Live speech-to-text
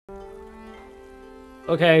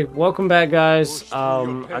Okay, welcome back, guys.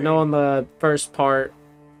 I know on the first part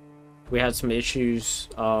we had some issues.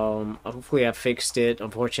 Hopefully I fixed it.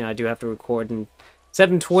 Unfortunately, I do have to record in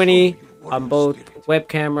 720 on both web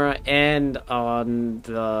camera and on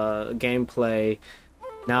the gameplay.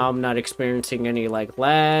 Now I'm not experiencing any like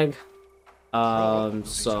lag.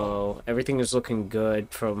 So everything is looking good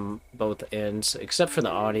from both ends, except for the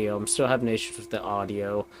audio. I'm still having issues with the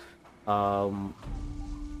audio.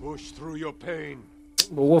 Push through your pain.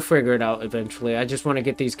 But we'll figure it out eventually. I just want to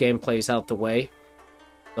get these gameplays out the way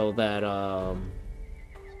so that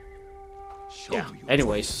yeah.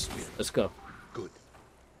 Anyways, let's go. Good.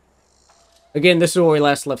 Again, this is where we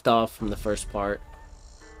last left off from the first part.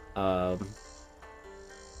 So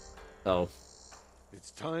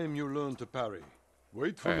It's time you learn to parry.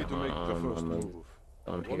 Wait for me to make the first move.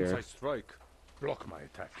 on Once here. I strike, block my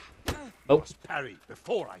attack. Oh. You must parry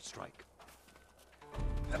before I strike.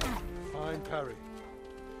 Fine parry.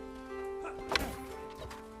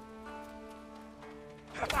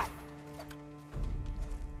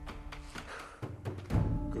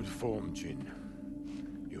 Good form, Jin.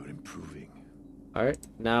 You're improving. Alright,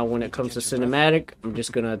 now when it comes to cinematic, I'm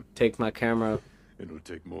just gonna take my camera It'll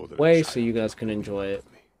take more than away a so you child guys can enjoy it.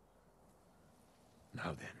 with me.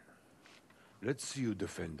 Now then, let's see you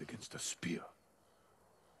defend against a spear.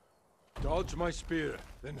 Dodge my spear,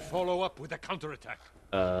 then follow up with a counterattack.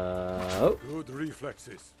 Oh. Good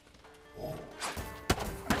reflexes.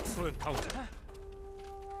 Excellent counter.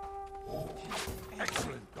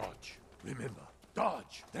 Excellent dodge. Remember,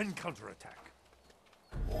 dodge, then counterattack.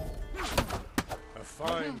 A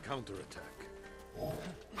fine counterattack.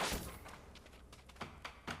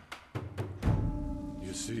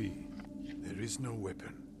 You see, there is no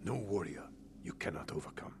weapon, no warrior you cannot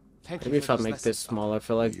overcome. Maybe if I make this smaller, I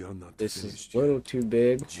feel like this is a little too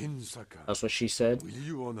big. Jin Saka, That's what she said. will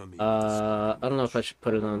you honor me? I don't know if I should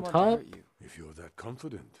put it on top. If you're that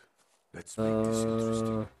confident, let's make this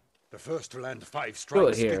interesting. The first to land 5 do it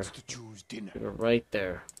strikes here. gets to choose dinner. Put it right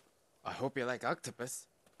there. I hope you like octopus.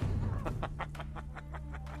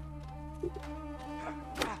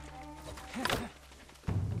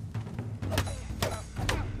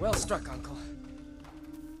 Well struck, Uncle.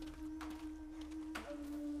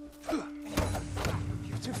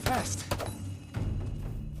 You're too fast.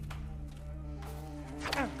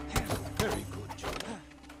 Very good, Jin.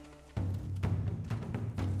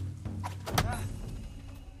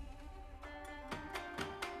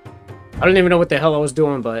 I don't even know what the hell I was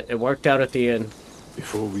doing, but it worked out at the end.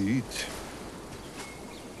 Before we eat,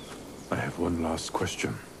 I have one last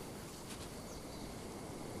question.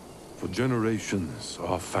 For generations,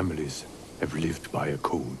 our families have lived by a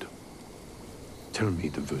code. Tell me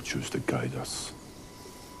the virtues that guide us.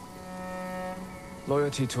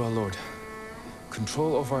 Loyalty to our Lord.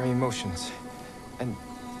 Control over our emotions. And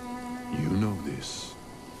You know this.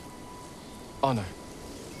 honor.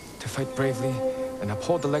 To fight bravely and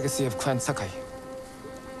uphold the legacy of Clan Sakai.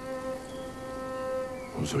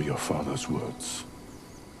 Those are your father's words.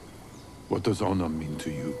 What does honor mean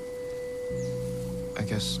to you? I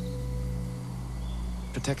guess...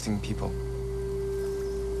 protecting people.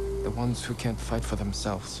 The ones who can't fight for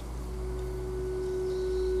themselves.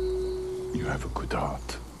 You have a good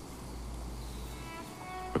heart.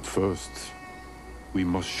 But first, we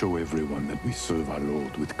must show everyone that we serve our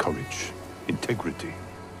Lord with courage, integrity,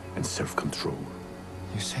 and self-control.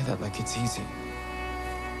 You say that like it's easy.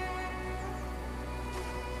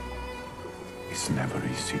 It's never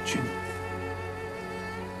easy, Jin.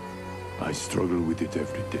 I struggle with it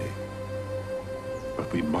every day.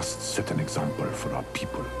 But we must set an example for our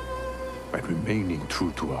people by remaining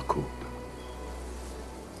true to our code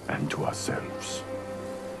and to ourselves.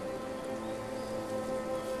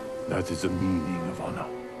 That is the meaning of honor.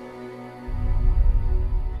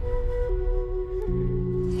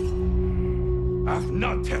 I'm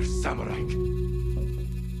not her samurai.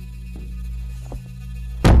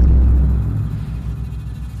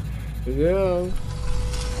 Here we go.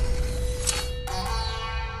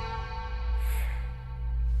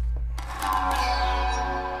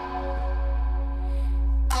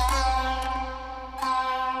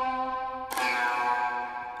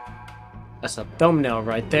 That's a thumbnail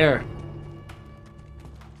right there.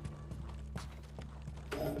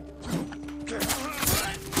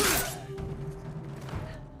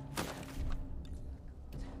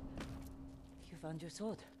 You found your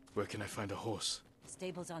sword. Where can I find a horse?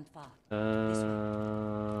 Stables aren't far.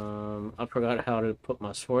 I forgot how to put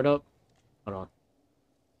my sword up. Hold on.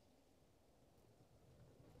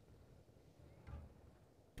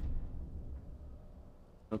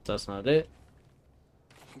 Nope, that's not it.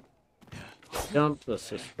 Jump, let's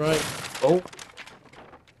just strike. Oh.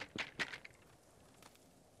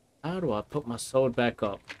 do I put my sword back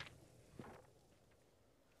up?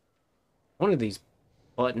 One of these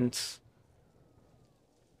buttons.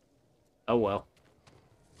 Oh well.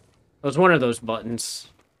 It was one of those buttons.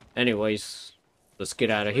 Anyways, let's get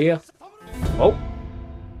out of here. Oh.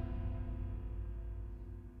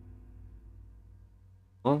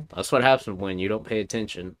 Well, that's what happens when you don't pay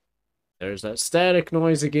attention. There's that static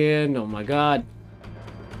noise again. Oh my god.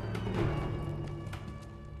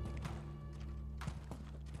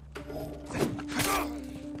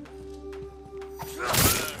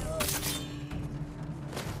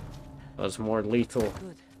 That was more lethal.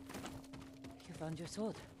 Good. You found your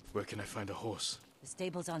sword. Where can I find a horse? The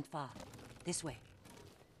stables aren't far. This way.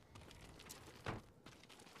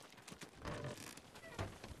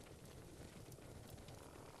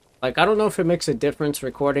 Like, I don't know if it makes a difference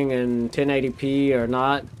recording in 1080p or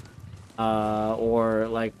not. Or,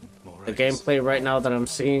 like, the gameplay right now that I'm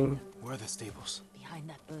seeing. Where are the stables? Behind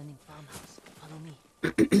that burning farmhouse. Follow me.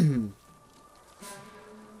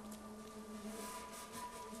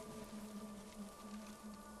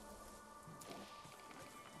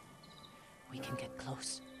 We can get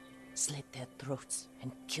close, slit their throats,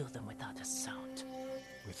 and kill them without a sound.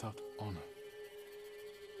 Without honor.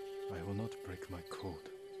 I will not break my code.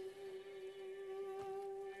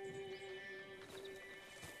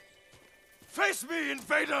 Face me,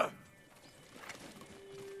 invader!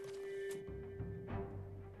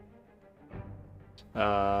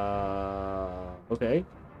 Okay.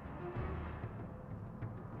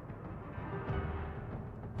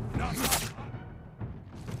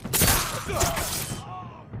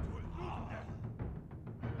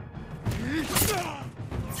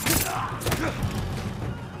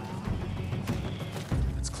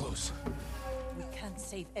 It's close. We can't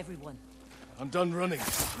save everyone. I'm done running,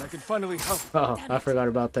 and I can finally help. Oh, I forgot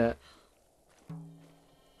about that.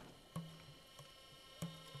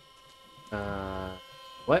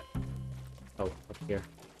 What? Oh, up here.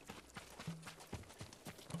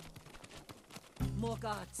 More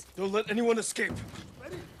guards. Don't let anyone escape.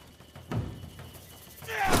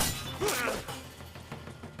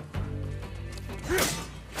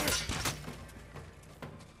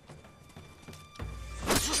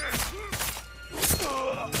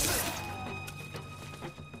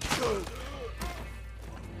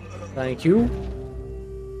 Thank you.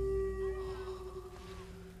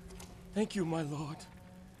 Thank you, my lord.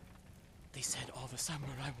 They said all the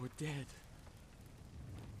samurai were dead.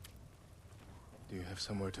 Do you have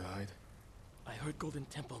somewhere to hide? I heard Golden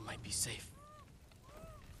Temple might be safe.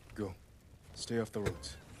 Go. Stay off the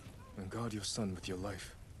roads. And guard your son with your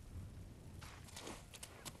life.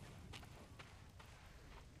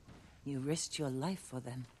 You risked your life for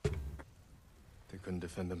them. They couldn't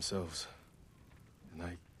defend themselves. And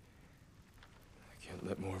I can't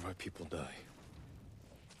let more of our people die.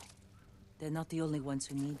 They're not the only ones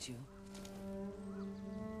who need you.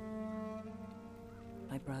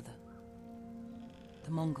 My brother.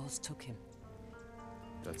 The Mongols took him.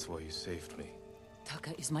 That's why you saved me.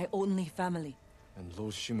 Taka is my only family. And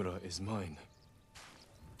Lord Shimura is mine.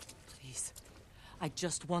 Please. I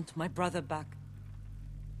just want my brother back.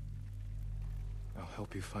 I'll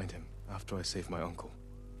help you find him after I save my uncle.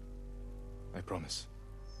 I promise.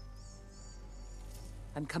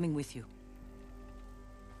 I'm coming with you.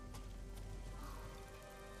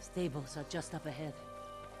 Stables are just up ahead.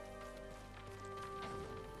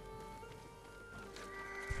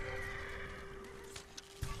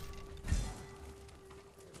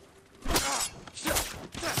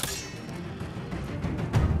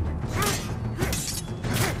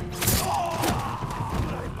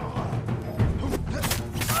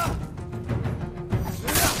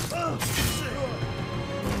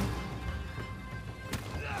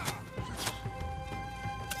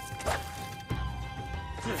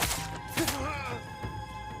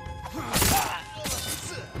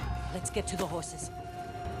 Let's get to the horses.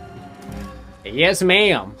 Yes,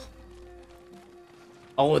 ma'am.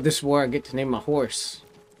 Oh, this is where I get to name my horse.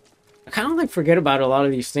 I kind of like forget about a lot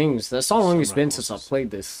of these things. That's how long it's been since I played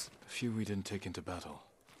this. A few we didn't take into battle.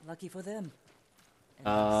 Lucky for them.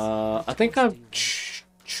 I think I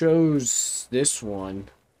chose this one.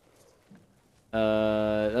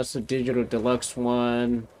 That's the digital deluxe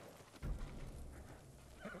one.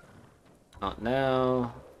 Not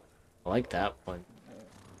now. I like that one.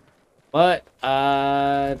 But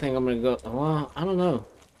I think I'm gonna go. Well, I don't know.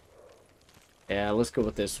 Yeah, let's go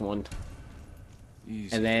with this one.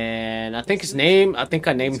 Easy. And then I think his name. I think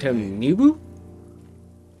I named him Nibu.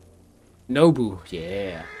 Nobu.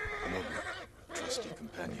 Yeah. Nobu, trusty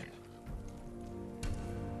companion.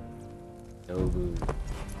 Nobu.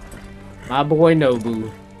 My boy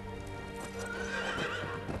Nobu.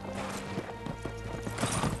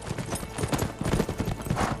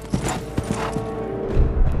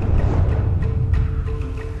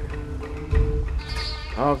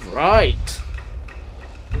 right.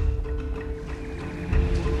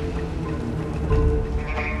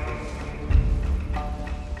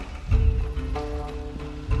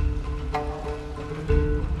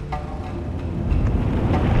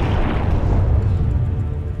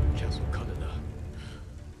 Castle Kaneda.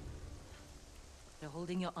 They're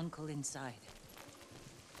holding your uncle inside.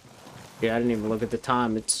 Yeah, I didn't even look at the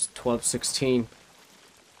time. It's 12:16.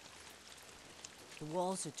 The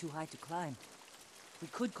walls are too high to climb. We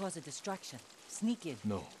could cause a distraction. Sneak in.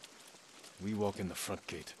 No. We walk in the front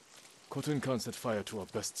gate. Khotun Khan set fire to our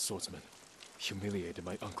best swordsman. Humiliated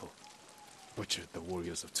my uncle. Butchered the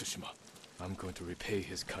warriors of Tsushima. I'm going to repay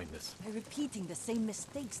his kindness. By repeating the same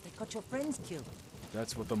mistakes that got your friends killed.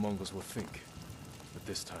 That's what the Mongols will think. But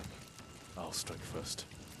this time, I'll strike first.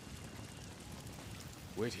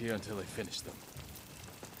 Wait here until I finish them.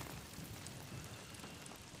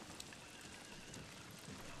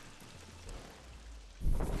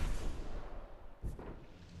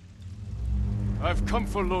 I've come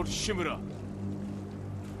for Lord Shimura.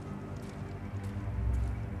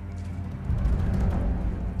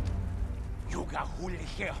 Yuga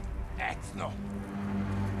Hulihe, Exno.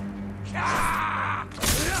 I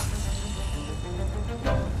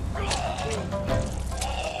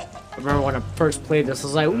remember when I first played this, I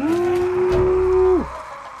was like, woo!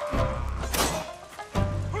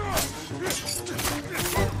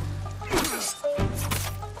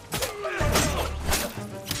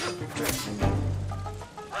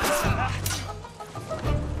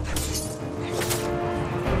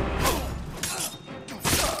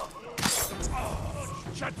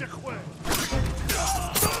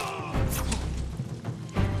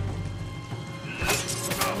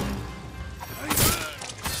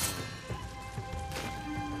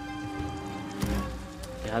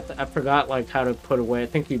 I forgot like how to put away. I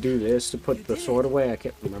think you do this to put the sword away. I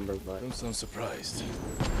can't remember, but Don't sound surprised.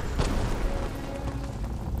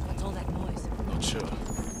 What's all that noise? Not sure.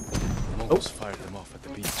 The Mongols fired them off at the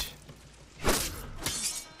beach.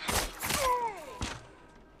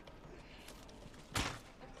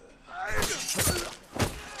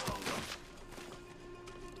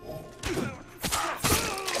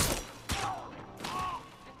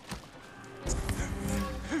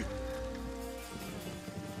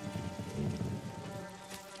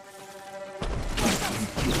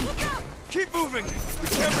 Keep moving! We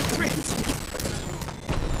can't retreat!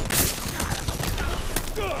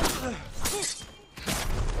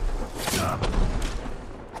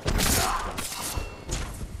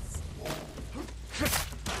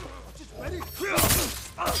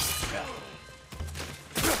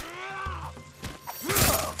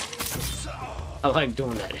 I like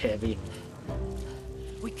doing that heavy.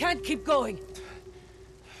 We can't keep going.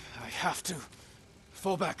 I have to.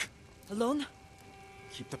 Fall back. Alone?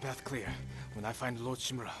 Keep the path clear. When I find Lord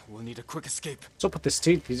Shimura, we'll need a quick escape. What's up with his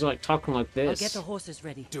teeth? He's like talking like I'll this. get the horses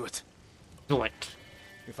ready. Do it. Do it.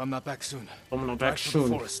 If I'm not back soon, I'm not drive back for the soon.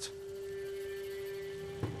 forest.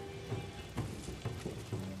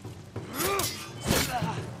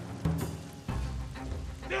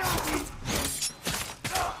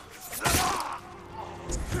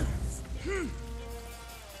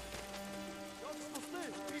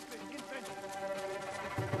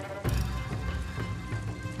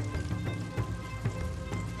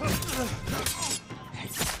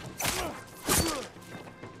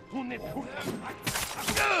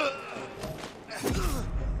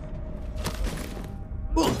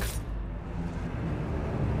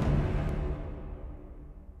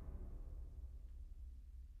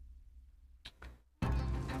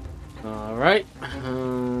 All right.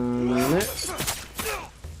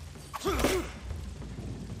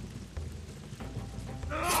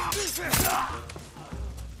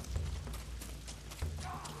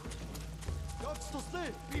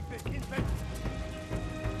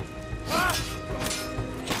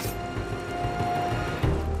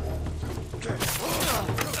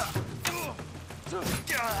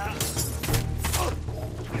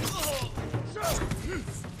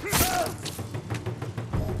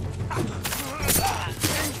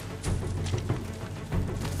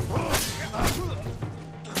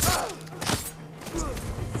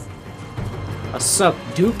 I suck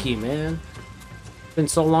Dookie, man. It's been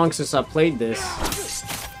so long since I played this.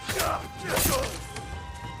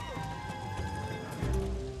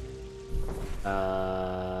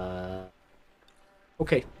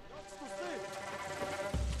 Okay.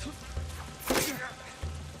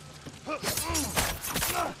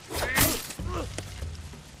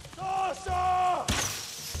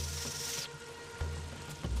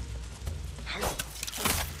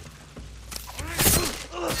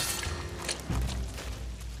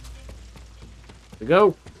 We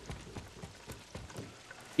go.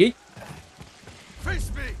 Yeet.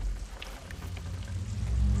 Face me!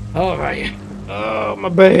 All right. Oh, my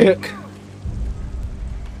back.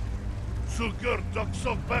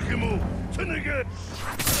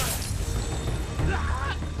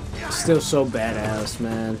 Still so badass,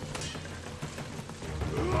 man.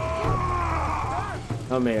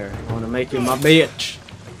 Come here. I want to make you my bitch.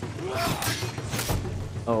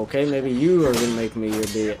 Okay, maybe you are gonna make me your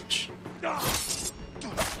bitch.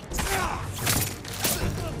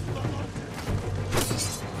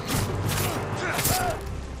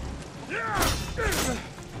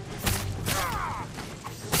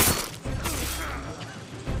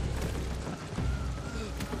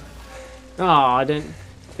 Oh, I didn't.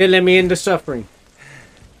 It let me into suffering.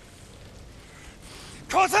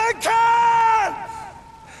 Kotenkan!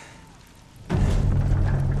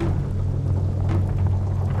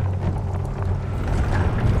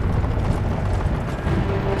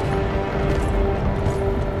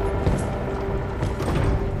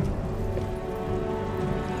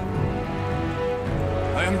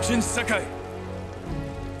 I am Jin Sakai,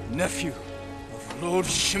 nephew of Lord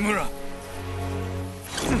Shimura.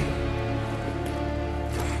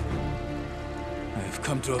 I have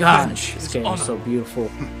come to God, avenge this his game honor. is so beautiful.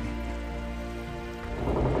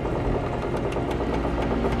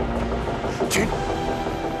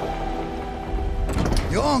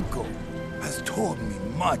 Your uncle has told me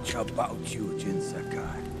much about you, Jin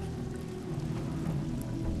Sakai.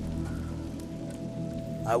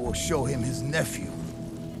 I will show him his nephew,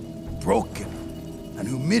 broken and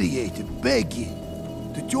humiliated,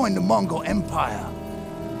 begging to join the Mongol Empire.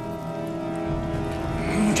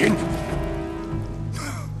 Jin!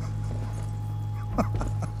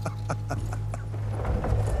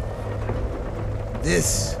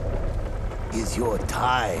 This is your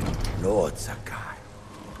time, Lord Sakai.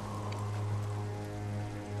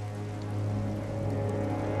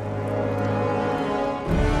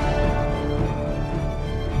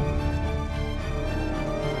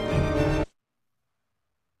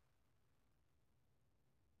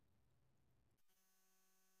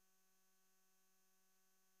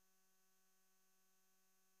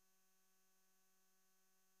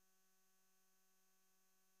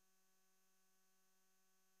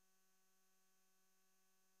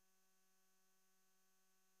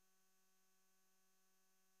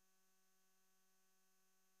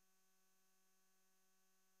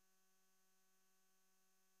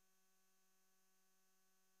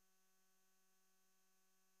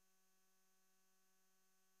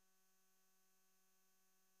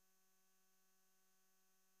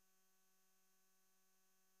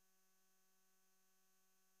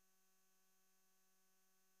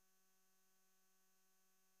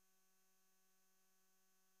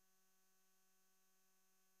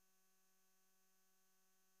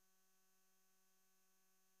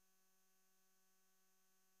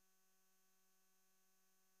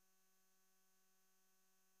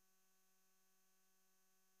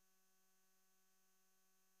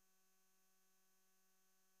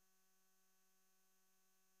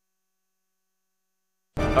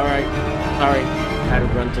 Alright. Alright. Had to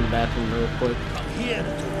run to the bathroom real quick.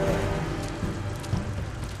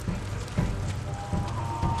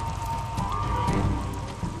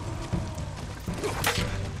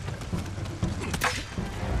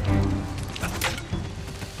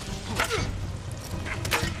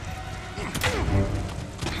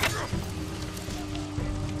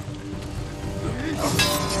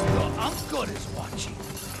 Your uncle is watching.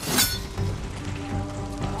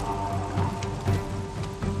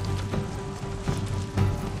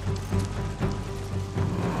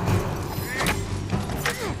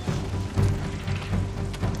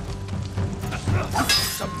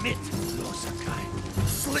 Submit, Lord Sakai.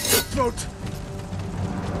 Slit your throat!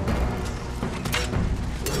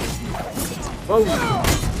 Whoa!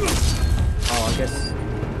 Oh, I guess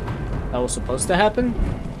that was supposed to happen?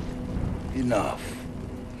 Enough.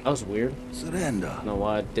 That was weird. Surrender. I don't know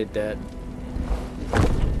why I did that.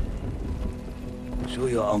 Show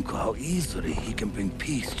your uncle how easily he can bring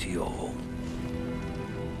peace to your home.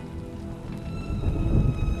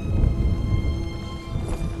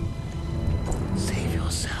 Save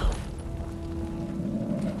yourself.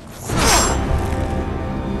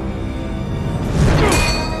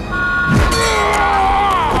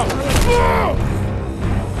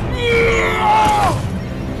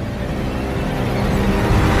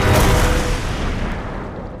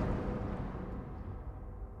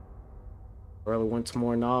 Really went to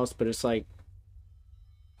more knobs, but it's like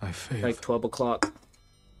I failed. like 12 o'clock.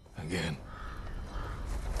 Again.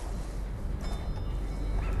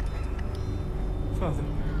 Father.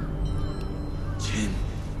 Jin.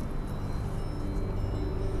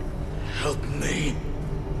 Help me.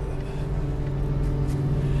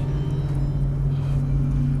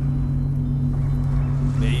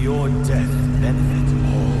 May your death benefit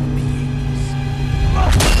all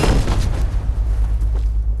beings.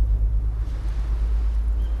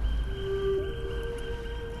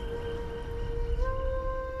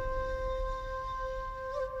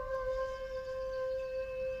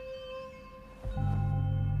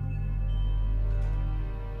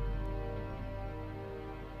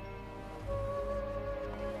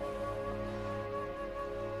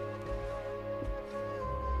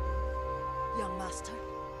 Young master,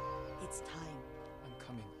 it's time. I'm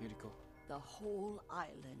coming, Yuriko. The whole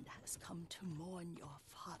island has come to mourn your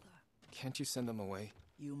father. Can't you send them away?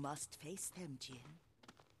 You must face them, Jin.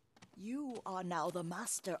 You are now the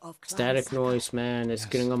master of Clan Static Sakai. noise, man. It's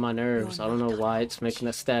getting on my nerves. I don't know why it's making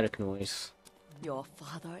that static noise. Your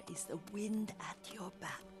father is the wind at your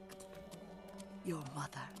back. Your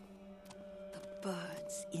mother, the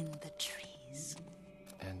birds in the trees.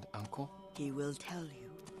 And Uncle? He will tell you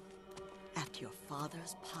at your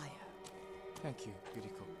father's pyre. Thank you,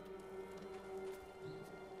 Yuriko.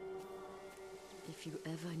 If you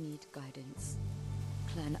ever need guidance,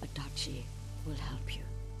 Clan Adachi will help you.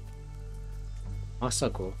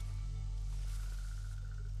 Masako.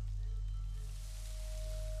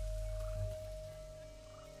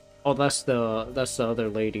 Oh, that's the other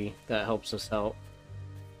lady that helps us out.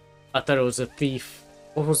 I thought it was a thief.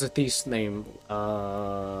 What was the thief's name?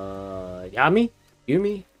 Yami?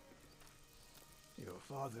 Yumi? Your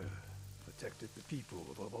father protected the people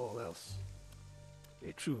above all else.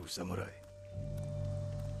 A true samurai.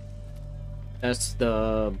 That's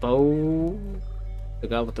the bow. The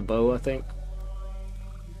guy with the bow, I think.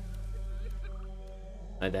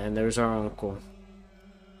 And then there's our uncle.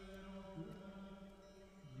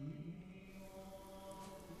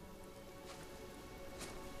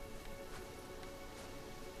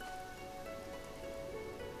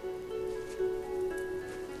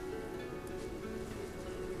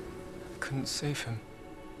 Couldn't save him.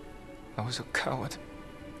 I was a coward.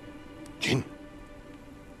 Jin,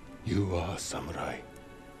 you are a samurai.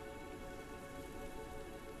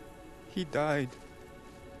 He died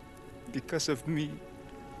because of me.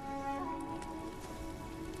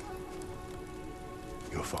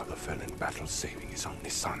 Your father fell in battle saving his only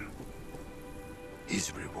son.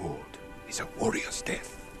 His reward is a warrior's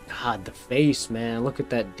death. God, the face, man. Look at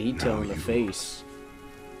that detail Now in the you face.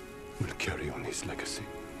 will carry on his legacy.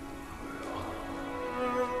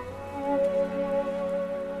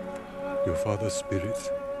 Your father's spirit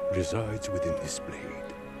resides within this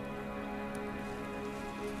blade.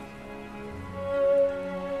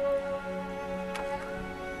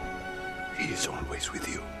 He is always with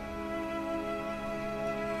you.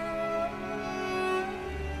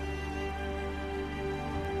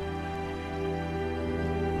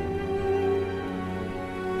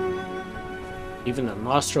 Even the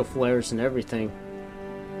nostril flares and everything.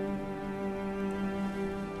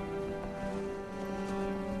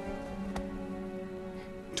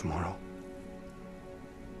 Tomorrow,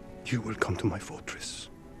 you will come to my fortress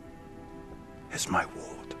as my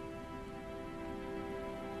ward.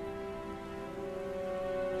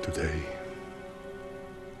 Today,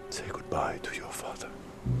 say goodbye to your father.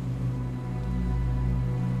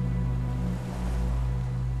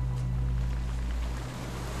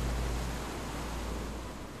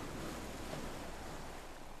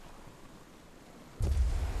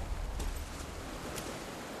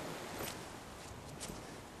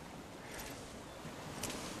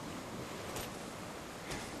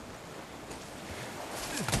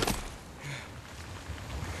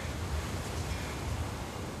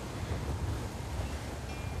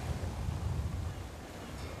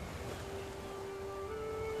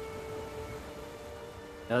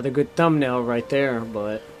 Another good thumbnail right there,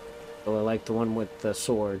 but I like the one with the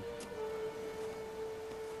sword.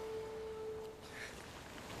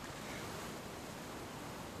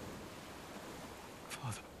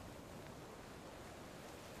 Father.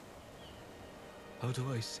 How do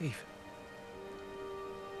I save him?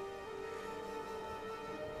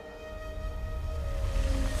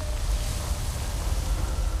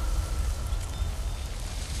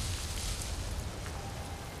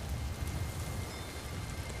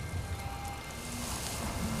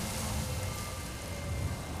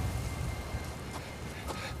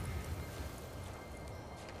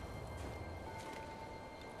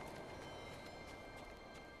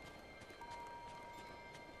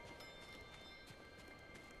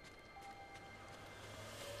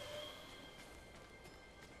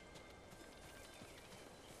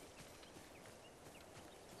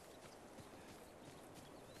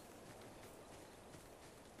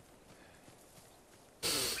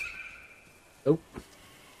 Nope.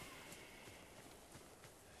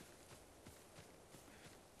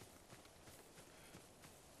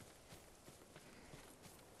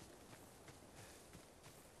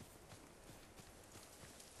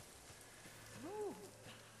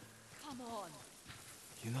 Come on.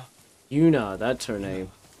 Yuna? Yuna, that's her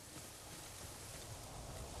name.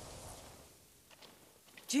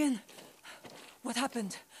 Jin, what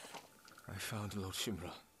happened? I found Lord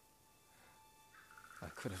Shimura. I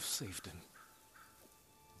could have saved him.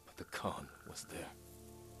 But the Khan was there.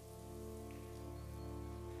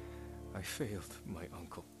 I failed my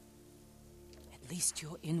uncle. At least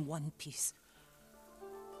you're in one piece.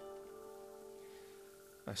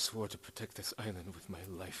 I swore to protect this island with my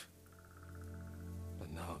life.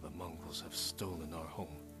 But now the Mongols have stolen our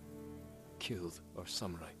home. Killed our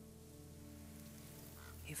samurai.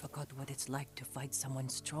 You forgot what it's like to fight someone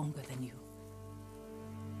stronger than you.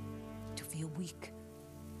 To feel weak.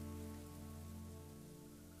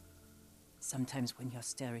 Sometimes when you're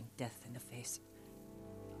staring death in the face,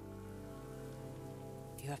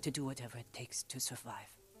 you have to do whatever it takes to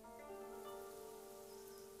survive.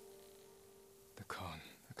 The Khan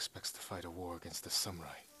expects to fight a war against the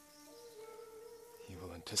samurai. He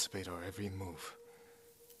will anticipate our every move.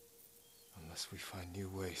 Unless we find new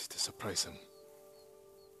ways to surprise him.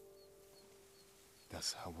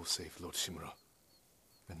 That's how we'll save Lord Shimura.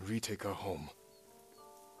 And retake our home.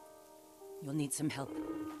 You'll need some help.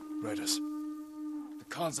 Riders. The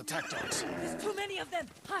Khan's attack dogs. There's too many of them!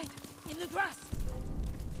 Hide! In the grass!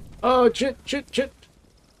 Oh, shit.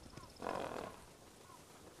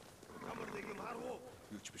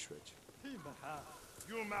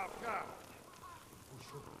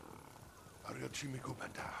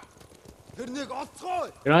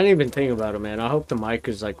 You're not even thinking about it, man. I hope the mic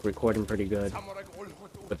is like recording pretty good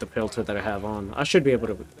with the filter that I have on. I should be able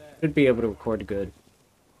to record good.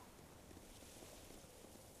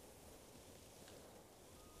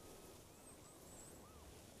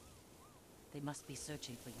 They must be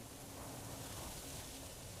searching for you.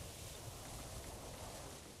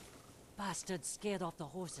 Bastards scared off the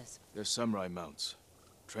horses. They're samurai mounts,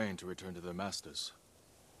 trained to return to their masters.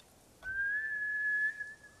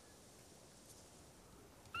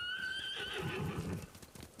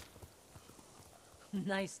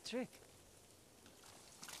 Nice trick.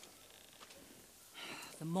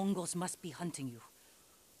 The Mongols must be hunting you.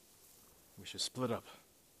 We should split up.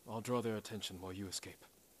 I'll draw their attention while you escape.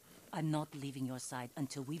 I'm not leaving your side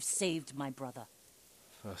until we've saved my brother.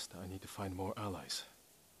 First, I need to find more allies.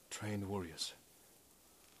 Trained warriors.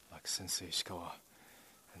 Like Sensei Ishikawa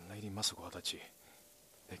and Lady Masako Adachi.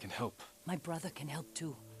 They can help. My brother can help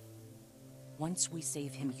too. Once we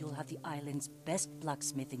save him, you'll have the island's best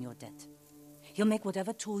blacksmith in your debt. He'll make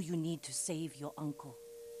whatever tool you need to save your uncle.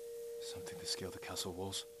 Something to scale the castle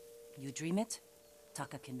walls? You dream it,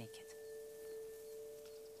 Taka can make it.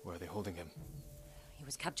 Where are they holding him? He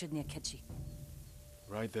was captured near Kechi.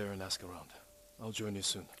 Ride there and ask around. I'll join you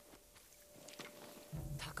soon.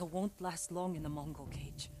 Taka won't last long in the Mongol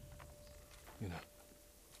cage. Yuna.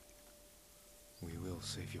 We will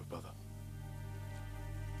save your brother.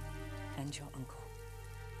 And your uncle.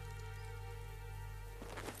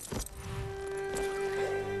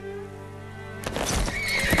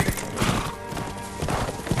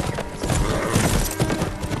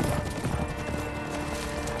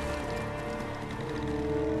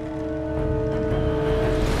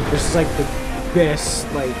 This is like the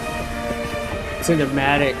best, like,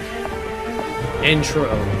 cinematic intro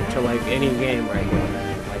to like any game right now,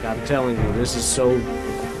 man. Like, I'm telling you, this is so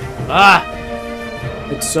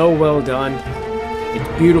it's so well done.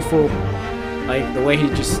 It's beautiful. Like the way he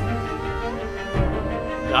just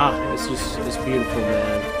it's beautiful,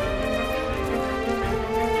 man.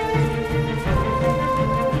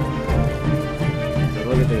 So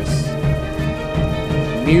look at this.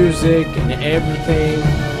 Music and everything.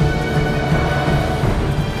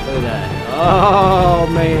 Look at that. Oh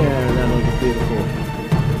man, that looks beautiful.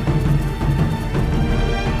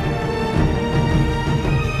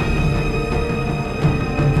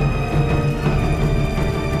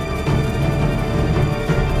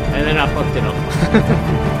 And then I fucked it up.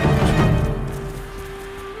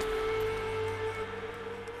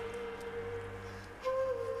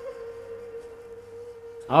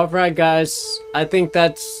 Alright guys, I think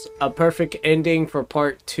that's a perfect ending for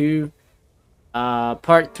part 2.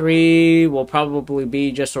 Part 3 will probably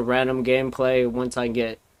be just a random gameplay once I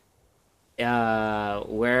get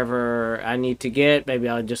wherever I need to get. Maybe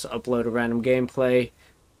I'll just upload a random gameplay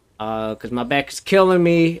because my back is killing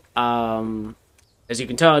me. As you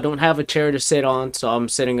can tell, I don't have a chair to sit on, so I'm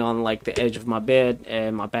sitting on like the edge of my bed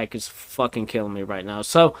and my back is fucking killing me right now.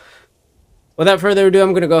 So without further ado,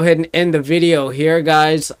 I'm going to go ahead and end the video here,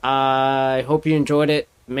 guys. I hope you enjoyed it.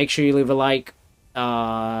 Make sure you leave a like.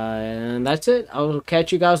 And that's it. I'll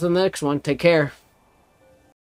catch you guys on the next one. Take care.